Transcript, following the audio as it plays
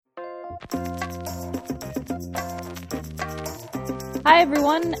Hi,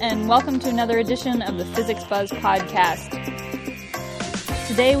 everyone, and welcome to another edition of the Physics Buzz podcast.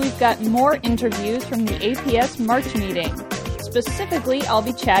 Today, we've got more interviews from the APS March meeting. Specifically, I'll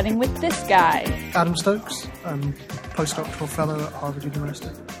be chatting with this guy. Adam Stokes. I'm postdoctoral fellow at Harvard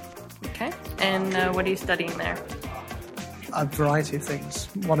University. Okay, and what are you studying there? A variety of things,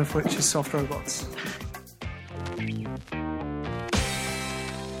 one of which is soft robots.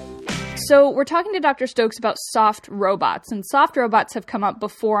 So we're talking to Dr. Stokes about soft robots, and soft robots have come up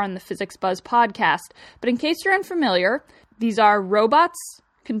before on the Physics Buzz podcast. But in case you're unfamiliar, these are robots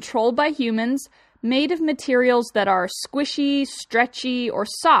controlled by humans made of materials that are squishy, stretchy, or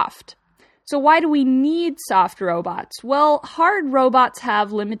soft. So why do we need soft robots? Well, hard robots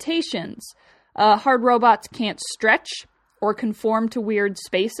have limitations. Hard robots can't stretch or conform to weird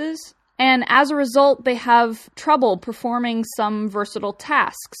spaces, and as a result, they have trouble performing some versatile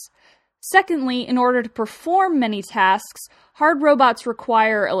tasks. Secondly, in order to perform many tasks, hard robots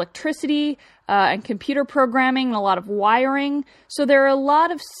require electricity and computer programming and a lot of wiring, so there are a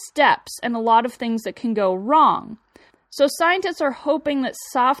lot of steps and a lot of things that can go wrong. So scientists are hoping that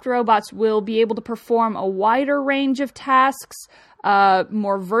soft robots will be able to perform a wider range of tasks,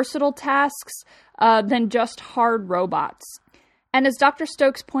 more versatile tasks, than just hard robots. And as Dr.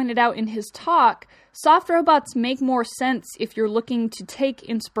 Stokes pointed out in his talk, soft robots make more sense if you're looking to take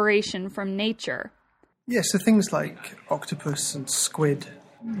inspiration from nature. Yeah, so things like octopus and squid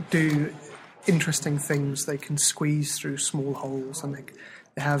do interesting things. They can squeeze through small holes, and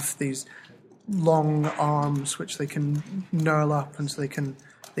they have these long arms which they can knurl up, and so they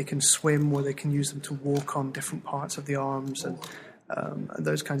can swim, or they can use them to walk on different parts of the arms, and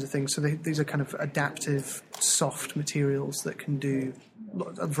those kinds of things. So these are kind of adaptive, soft materials that can do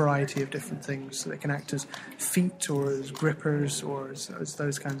a variety of different things. So they can act as feet, or as grippers, or as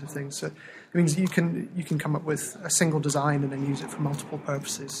those kinds of things. So it means you can come up with a single design and then use it for multiple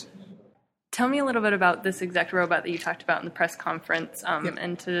purposes. Tell me a little bit about this exact robot that you talked about in the press conference,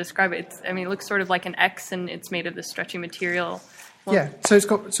 and to describe it. It looks sort of like an X, and it's made of this stretchy material. Well, yeah, so it's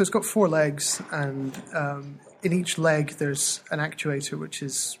got 4 legs, and in each leg there's an actuator which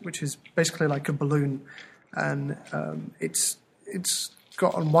is basically like a balloon, and it's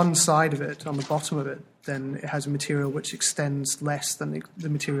got on one side of it, on the bottom of it, then it has a material which extends less than the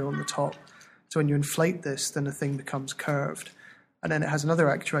material on the top. So when you inflate this, then the thing becomes curved. And then it has another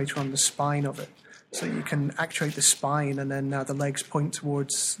actuator on the spine of it. So you can actuate the spine, and then now the legs point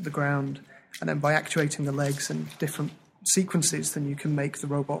towards the ground. And then by actuating the legs in different sequences, then you can make the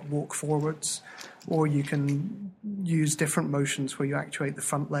robot walk forwards. Or you can use different motions where you actuate the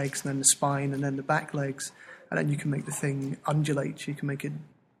front legs, and then the spine, and then the back legs. And then you can make the thing undulate. You can make it,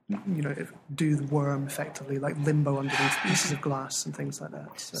 do the worm effectively, like limbo underneath pieces of glass and things like that.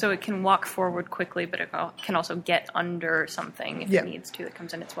 So it can walk forward quickly, but it can also get under something if it needs to that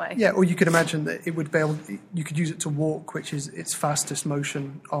comes in its way. Yeah, or you could imagine that it would you could use it to walk, which is its fastest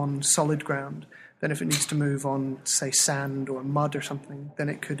motion, on solid ground. Then if it needs to move on, say, sand or mud or something, then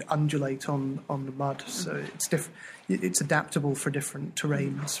it could undulate on the mud. So it's adaptable for different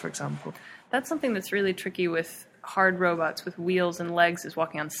terrains, for example. That's something that's really tricky with hard robots with wheels and legs, is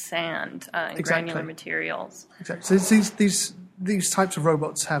walking on sand and granular materials. Exactly. So these types of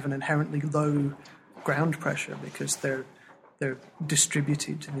robots have an inherently low ground pressure because they're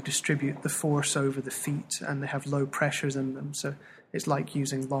distributed, and they distribute the force over the feet, and they have low pressures in them. So it's like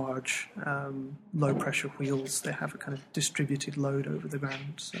using large, low-pressure wheels. They have a kind of distributed load over the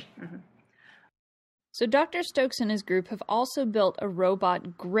ground. So. Mm-hmm. So Dr. Stokes and his group have also built a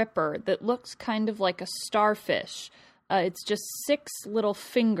robot gripper that looks kind of like a starfish. It's just 6 little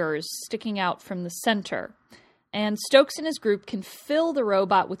fingers sticking out from the center. And Stokes and his group can fill the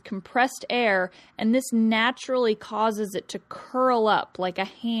robot with compressed air, and this naturally causes it to curl up like a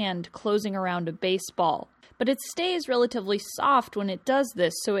hand closing around a baseball. But it stays relatively soft when it does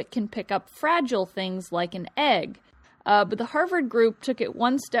this, so it can pick up fragile things like an egg. But the Harvard group took it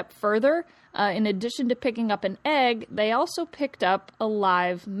one step further. In addition to picking up an egg, they also picked up a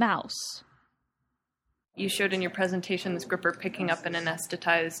live mouse. You showed in your presentation this gripper picking up an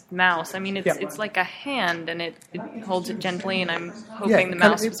anesthetized mouse. I mean, it's like a hand, and it holds it gently, and I'm hoping the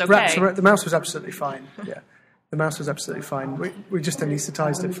mouse was okay. The mouse was absolutely fine, yeah. The mouse was absolutely fine. We just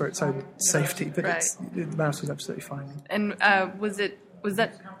anesthetized it for its own safety, but the mouse was absolutely fine. And was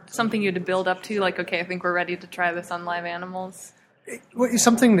that something you had to build up to? Like, okay, I think we're ready to try this on live animals? It's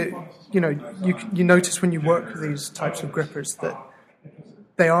something that, you notice when you work with these types of grippers that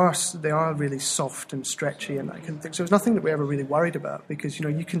they are really soft and stretchy and that kind of thing. So it's nothing that we ever really worried about because,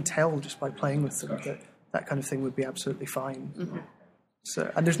 you can tell just by playing with them that kind of thing would be absolutely fine. Mm-hmm.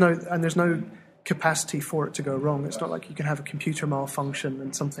 So, and there's no capacity for it to go wrong. It's not like you can have a computer malfunction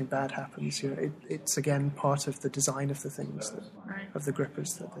and something bad happens. It's again part of the design of the things of the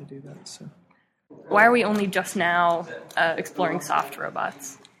grippers that they do that. So, why are we only just now exploring soft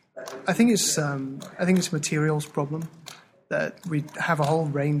robots? I think it's a materials problem. That we have a whole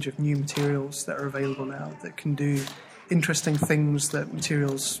range of new materials that are available now that can do interesting things that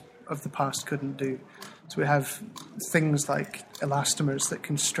materials of the past couldn't do. So we have things like elastomers that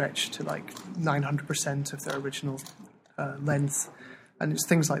can stretch to like 900% of their original length, and it's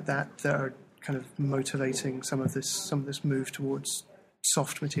things like that are kind of motivating some of this move towards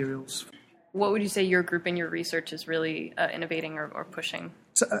soft materials. What would you say your group and your research is really innovating or pushing?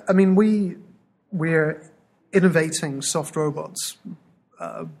 So, I mean, we're innovating soft robots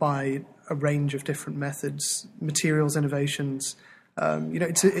by a range of different methods, materials innovations.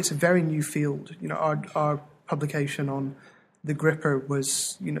 It's a very new field. Our publication on the gripper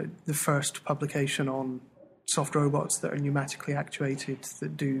was, the first publication on soft robots that are pneumatically actuated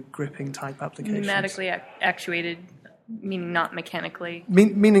that do gripping type applications. Pneumatically actuated, meaning not mechanically?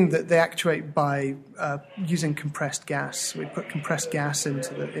 Meaning that they actuate by using compressed gas. We put compressed gas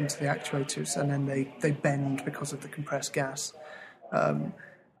into the actuators, and then they bend because of the compressed gas.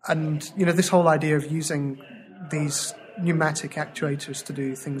 And this whole idea of using these pneumatic actuators to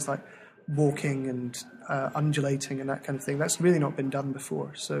do things like walking and undulating and that kind of thing, that's really not been done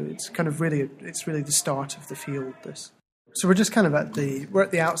before. So it's kind of really the start of the field. So we're just kind of at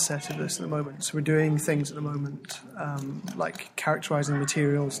the outset of this at the moment. So we're doing things at the moment like characterizing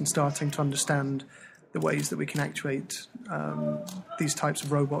materials and starting to understand the ways that we can actuate these types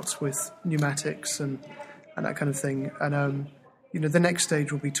of robots with pneumatics and that kind of thing. And the next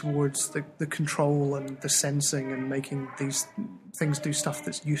stage will be towards the control and the sensing and making these things do stuff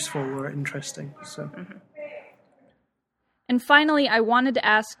that's useful or interesting. So. Mm-hmm. And finally, I wanted to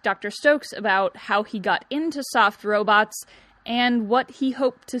ask Dr. Stokes about how he got into soft robots and what he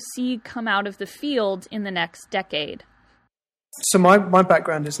hoped to see come out of the field in the next decade. So my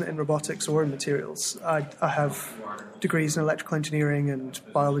background isn't in robotics or in materials. I have degrees in electrical engineering and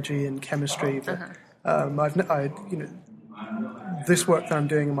biology and chemistry, but this work that I'm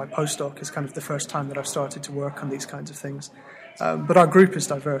doing in my postdoc is kind of the first time that I've started to work on these kinds of things. But our group is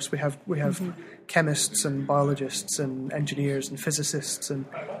diverse. We have chemists and biologists and engineers and physicists and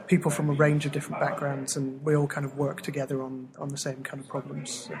people from a range of different backgrounds, and we all kind of work together on the same kind of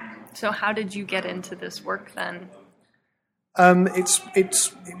problems. So how did you get into this work then? It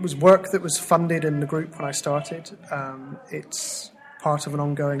was work that was funded in the group when I started. It's part of an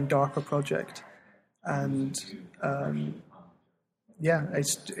ongoing DARPA project, and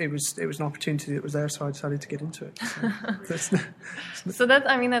it was an opportunity that was there, so I decided to get into it. So that's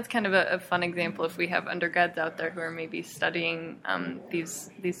kind of a fun example if we have undergrads out there who are maybe studying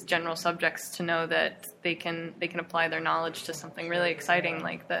these general subjects to know that they can apply their knowledge to something really exciting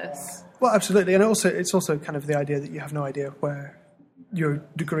like this. Well, absolutely, and it's also kind of the idea that you have no idea where your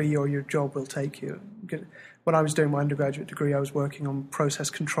degree or your job will take you. When I was doing my undergraduate degree, I was working on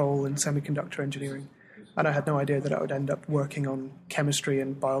process control and semiconductor engineering. And I had no idea that I would end up working on chemistry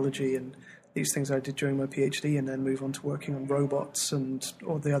and biology and these things I did during my PhD, and then move on to working on robots and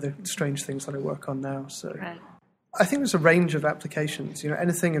all the other strange things that I work on now. So right. I think there's a range of applications.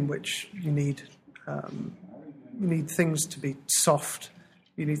 Anything in which you need things to be soft,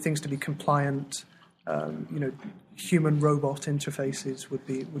 you need things to be compliant. Human-robot interfaces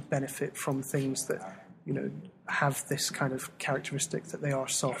would benefit from things that have this kind of characteristic that they are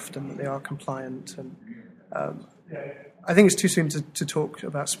soft and that they are compliant. And I think it's too soon to talk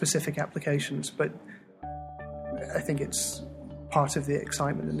about specific applications, but I think it's part of the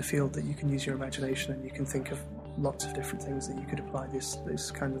excitement in the field that you can use your imagination and you can think of lots of different things that you could apply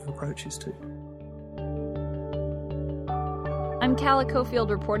these kind of approaches to. I'm Calla Cofield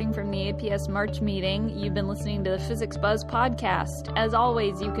reporting from the APS March meeting. You've been listening to the Physics Buzz podcast. As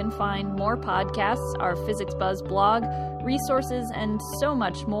always, you can find more podcasts, our Physics Buzz blog, resources, and so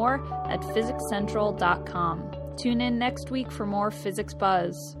much more at physicscentral.com. Tune in next week for more Physics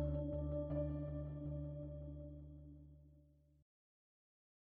Buzz.